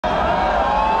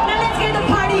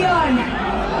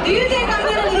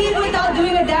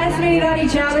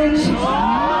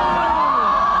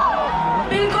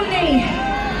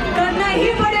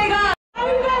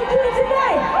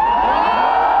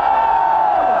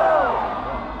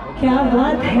क्या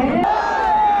बात है?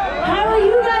 How are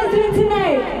you guys doing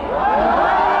tonight?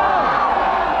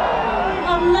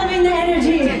 I'm loving the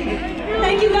energy.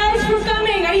 Thank you guys for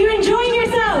coming. Are you enjoying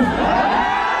yourself?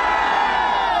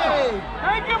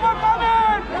 Thank you for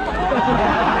coming.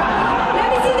 Let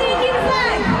me see the Indian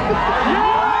flag.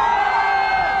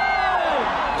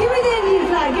 Give me the Indian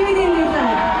flag. Give me the Indian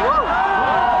flag.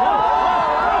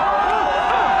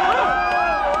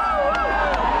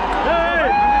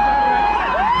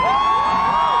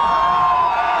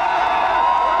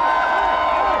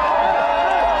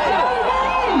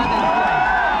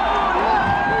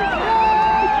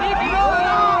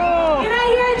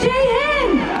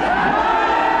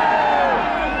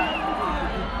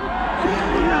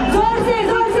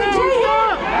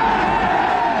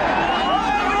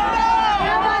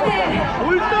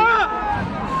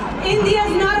 India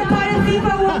is not a part of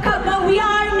FIFA World Cup, but we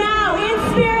are now in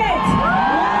spirit.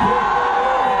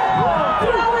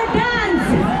 Through our dance.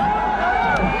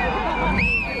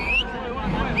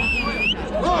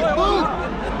 Oh!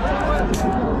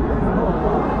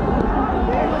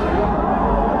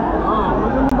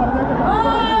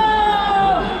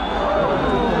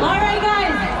 All right,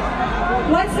 guys.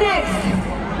 What's next?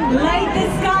 Light the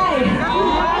sky.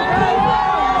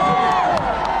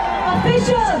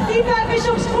 FIFA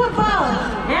official football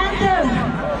anthem.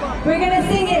 We're gonna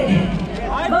sing it.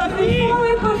 But before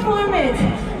we perform it,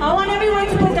 I want everyone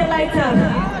to put their lights up.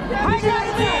 Put your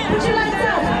lights up. Put your lights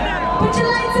up. Put your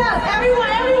lights up.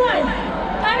 Everyone, everyone,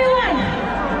 everyone.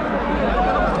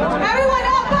 Everyone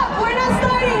up, up. We're not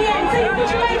starting yet, so you put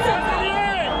your lights up.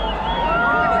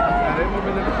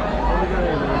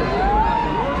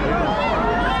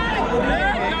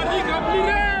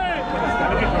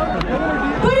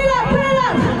 Put it up, put it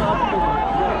up.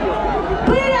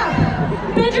 Put it up.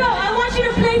 Pedro, I want you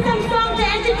to play some song to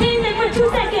entertain them for 2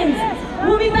 seconds.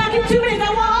 We'll be back in 2 minutes. I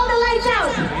want all the lights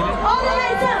out. All the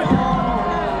lights out.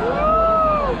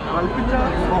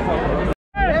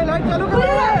 Put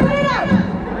it up, put it up.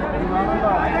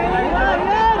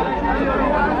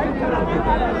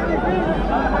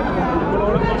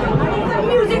 I need some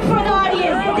music for the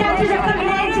audience. The dancers are coming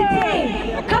to entertain.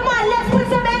 Come on, let's put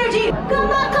some energy. Come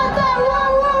on, Qatar. Whoa,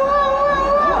 whoa, whoa, whoa,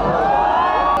 whoa.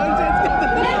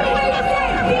 Let me hear you say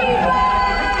FIFA,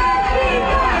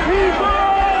 FIFA, FIFA,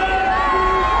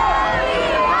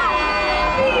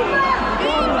 FIFA,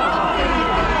 FIFA.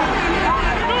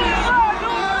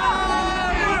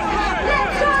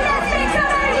 Let's go, let's make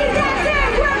some energy,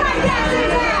 dancers. Where are my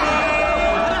dancers at?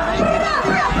 Put it up,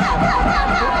 up, up, up, up,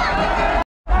 up, up.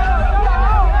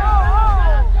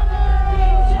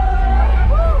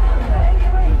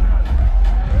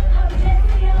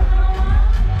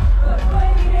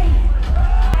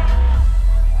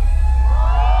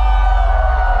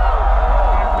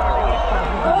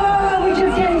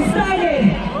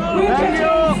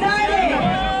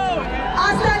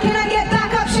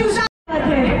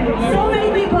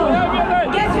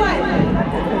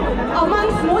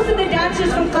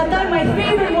 From Qatar, my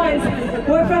favorite ones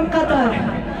were from Qatar.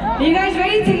 Are you guys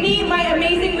ready to meet my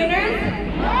amazing winners?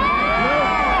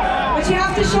 But you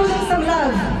have to show them some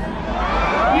love.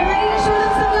 You ready to show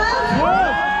them some love?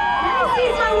 Let me see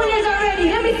if my winners are ready.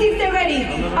 Let me see if they're ready.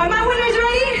 Are my winners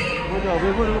ready?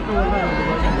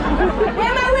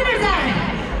 Where are my winners at?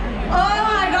 Oh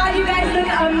my God, you guys look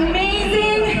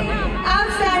amazing.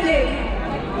 Outstanding.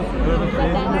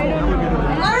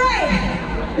 All right,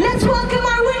 let's welcome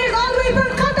our winners all the way from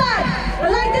Qatar.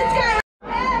 Like this guy.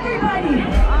 Everybody.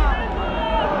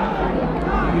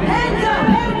 Hands up,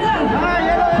 hands up.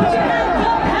 Put your hands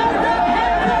up, hands up,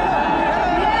 hands up.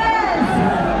 Yes.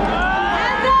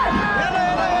 Hands up.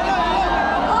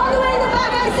 All the way in the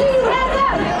back, I see you. Hands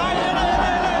up.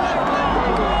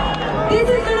 This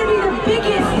is going to be the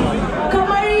biggest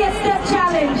Qamariya step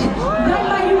challenge done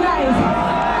by you guys.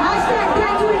 Hashtag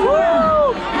dance with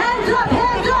Norah. Hands up,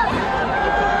 hands up.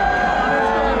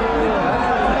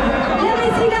 Let me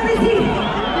see, let me see.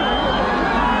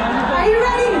 Are you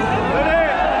ready?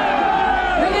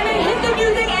 We're going to hit the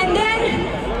music and then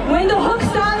when the hook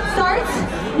starts,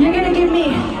 you're going to give me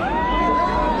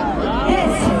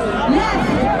this. Left,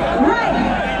 right,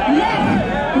 left,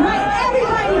 right.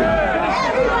 Everybody,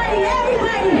 everybody,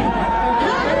 everybody.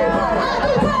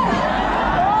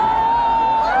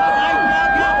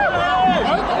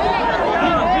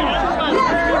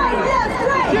 Left, right, left,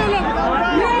 right.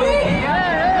 You ready?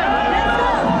 Let's go.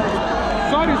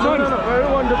 Sorry. Very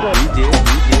wonderful.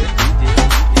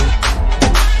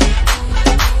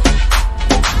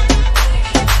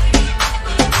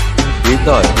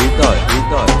 Vitória.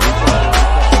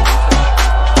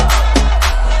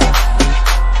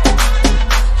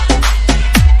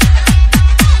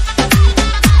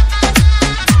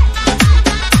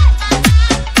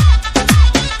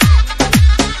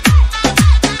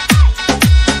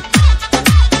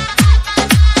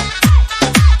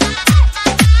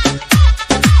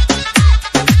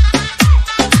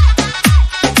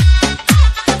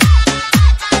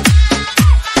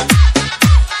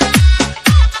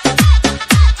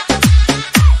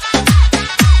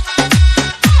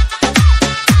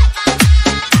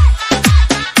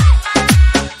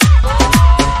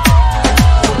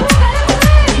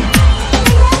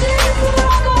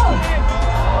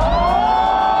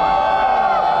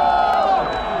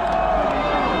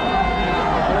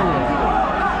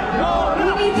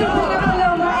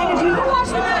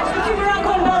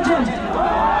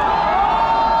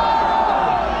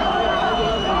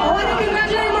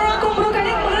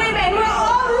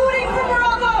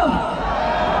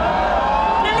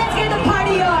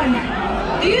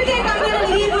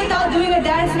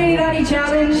 कोई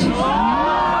challenge?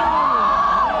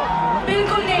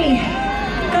 बिल्कुल नहीं,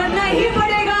 करना ही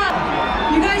पड़ेगा.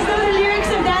 You guys know the lyrics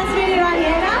of Dance Made in Rani,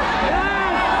 है ना?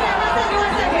 Okay,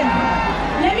 one second.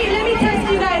 Let me test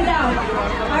you guys out.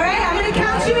 All right, I'm gonna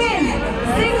count you in.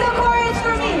 Sing the chorus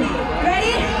for me.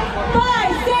 Ready?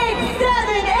 5, 6,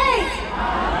 7, 8.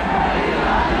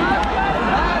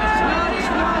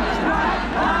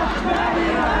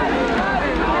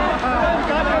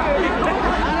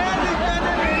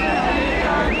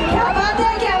 क्या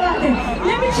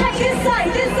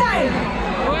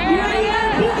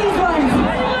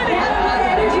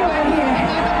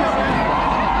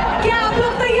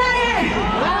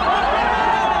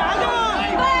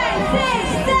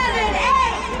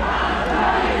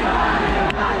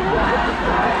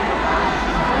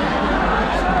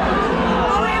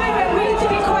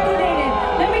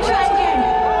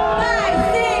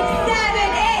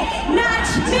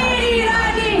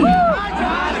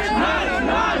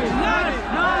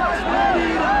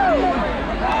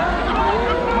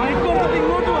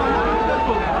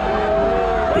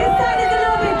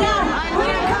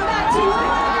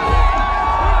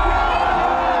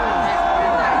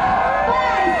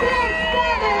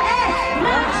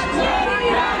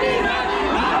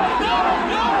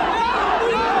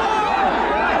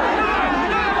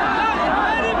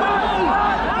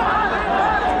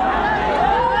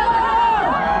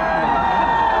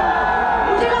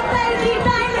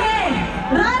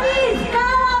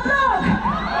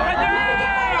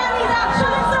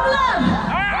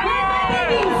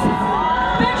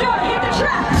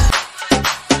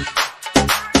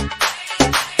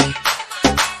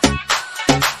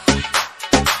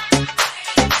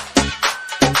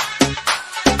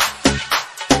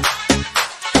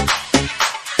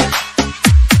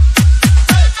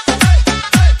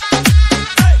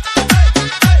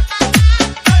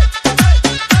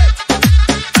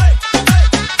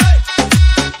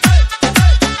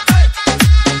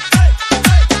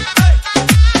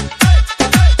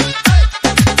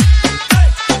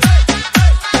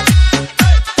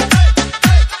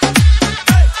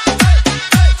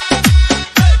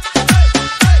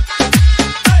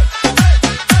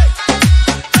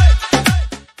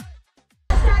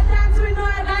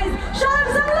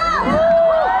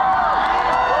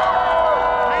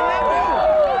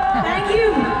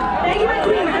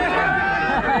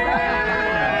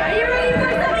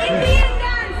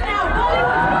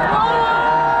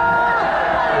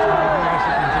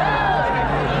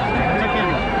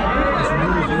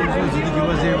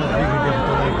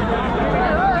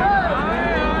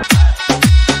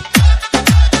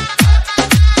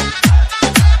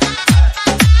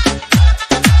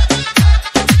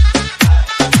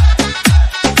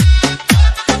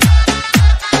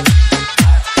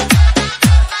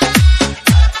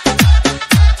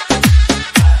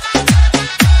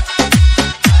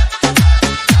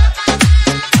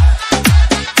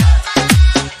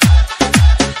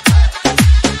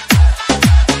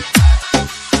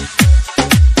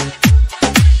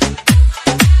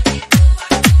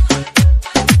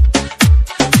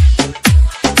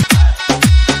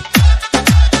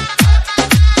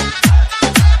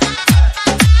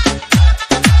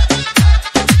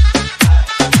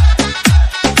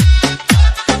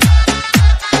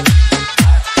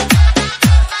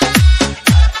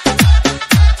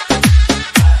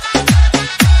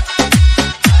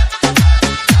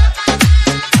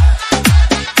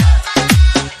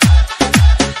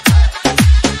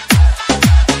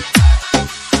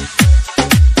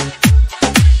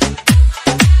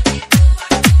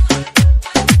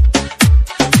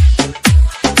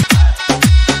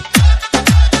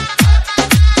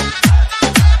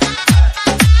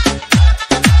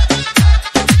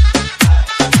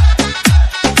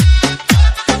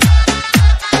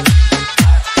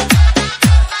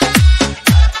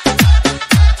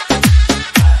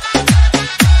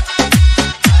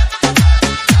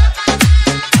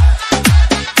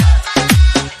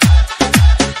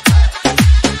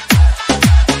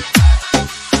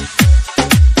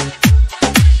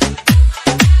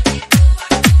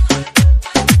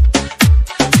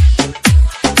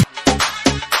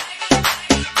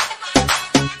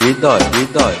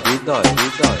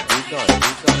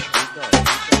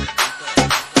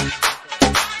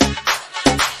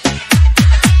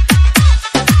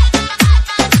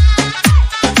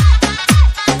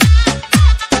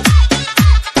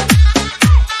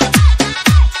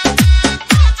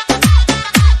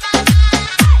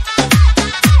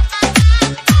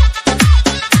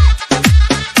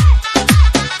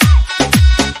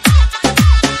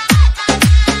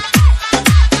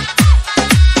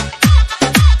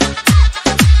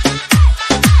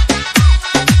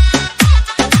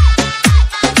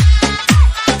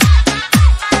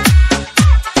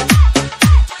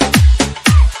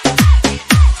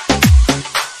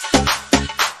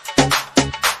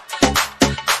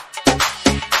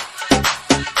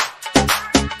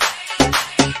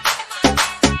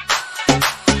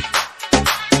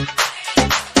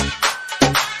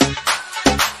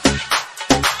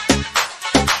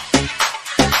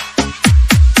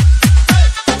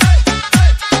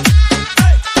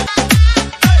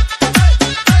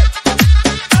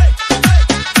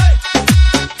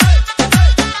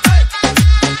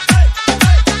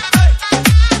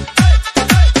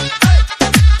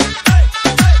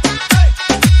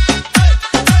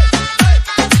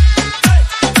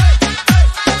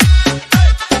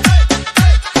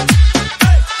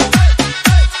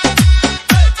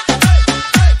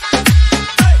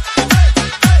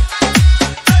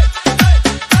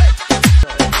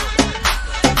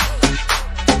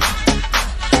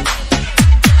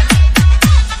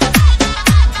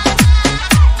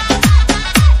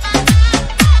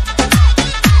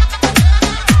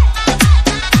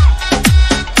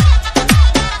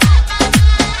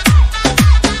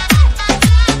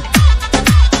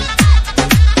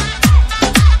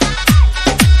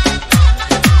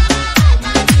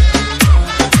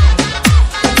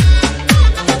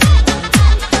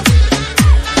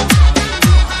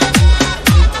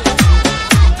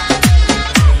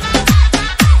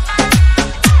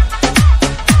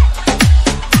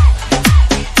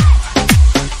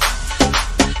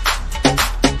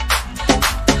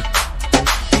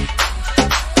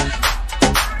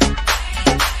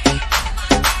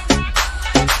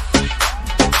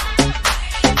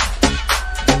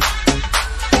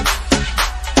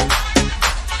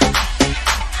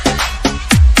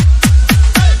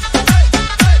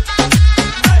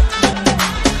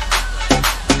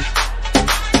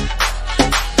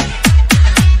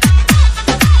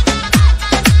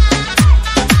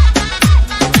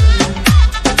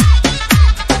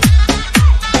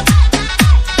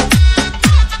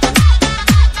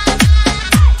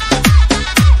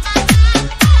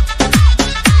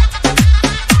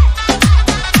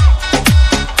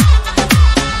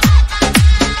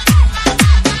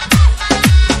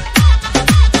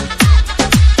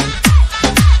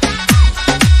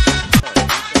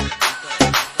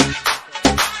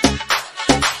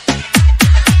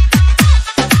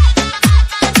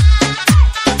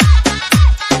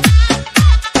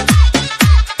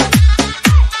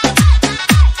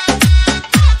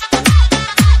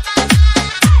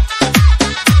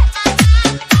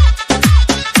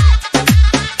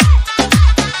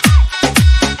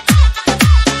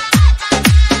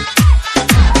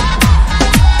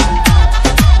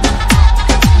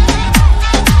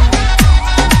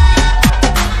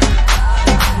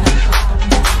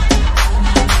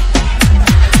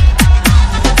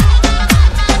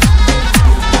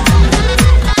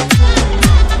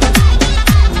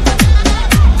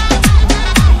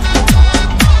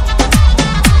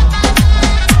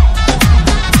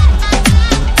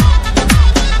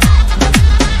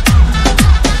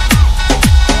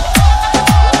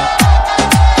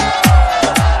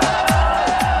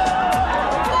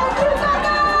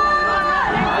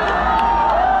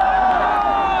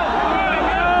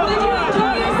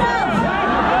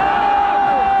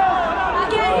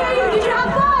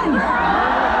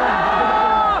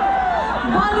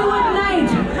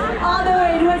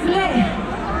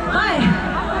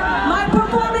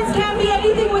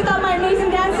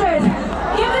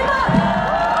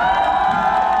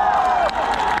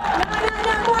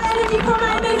waiting for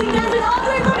my amazing dancers all the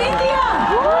way from India.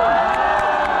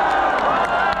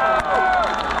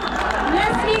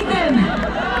 Let's meet them.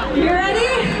 You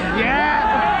ready? Yeah.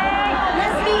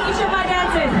 Let's meet each of my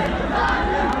dancers.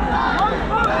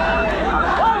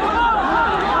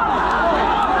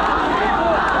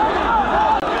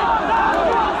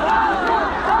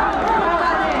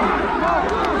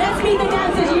 Let's meet the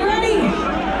dancers. You ready?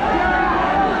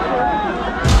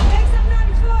 Make some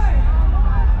noise for.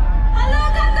 Hello,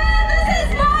 Qatar. This is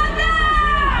Norah.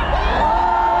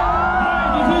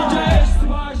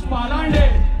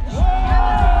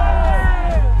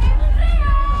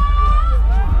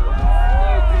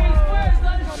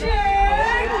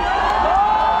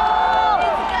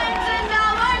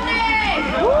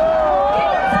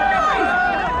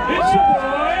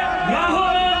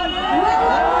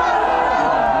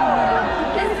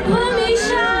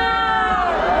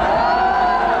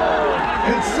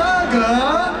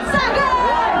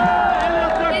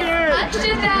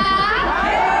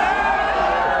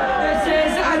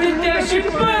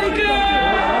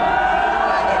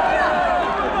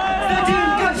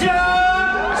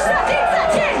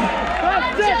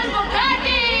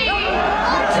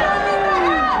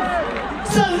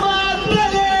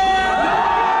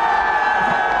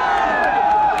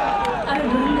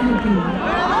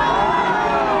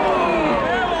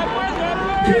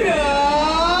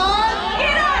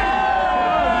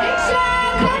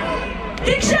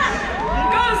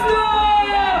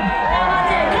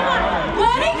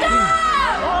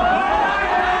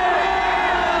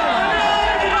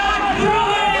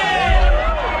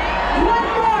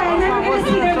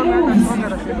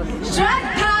 Strike!